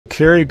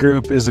Kerry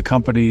Group is a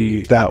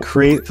company that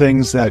create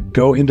things that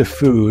go into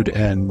food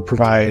and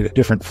provide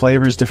different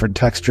flavors, different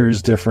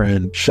textures,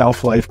 different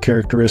shelf life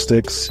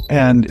characteristics.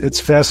 And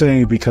it's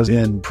fascinating because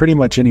in pretty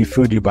much any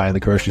food you buy in the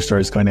grocery store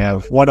is going to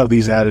have one of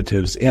these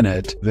additives in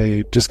it.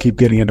 They just keep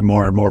getting into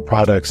more and more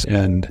products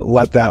and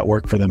let that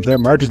work for them. Their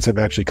margins have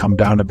actually come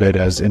down a bit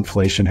as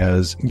inflation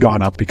has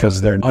gone up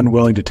because they're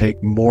unwilling to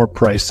take more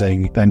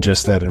pricing than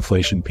just that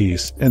inflation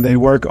piece. And they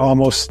work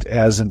almost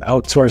as an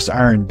outsourced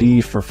R&D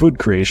for food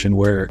creation,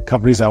 where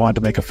companies that want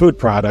to make a food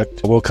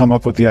product will come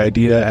up with the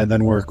idea and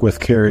then work with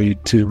Kerry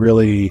to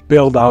really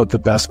build out the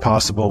best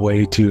possible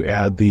way to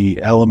add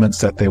the elements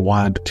that they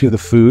want to the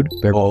food.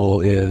 Their goal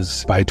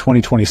is by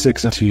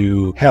 2026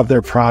 to have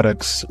their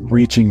products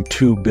reaching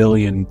 2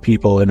 billion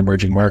people in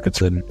emerging markets.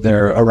 And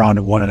they're around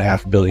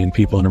 1.5 billion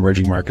people in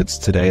emerging markets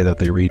today that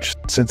they reach.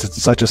 Since it's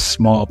such a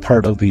small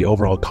part of the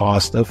overall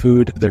cost of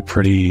food, they're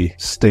pretty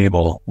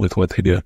stable with what they do.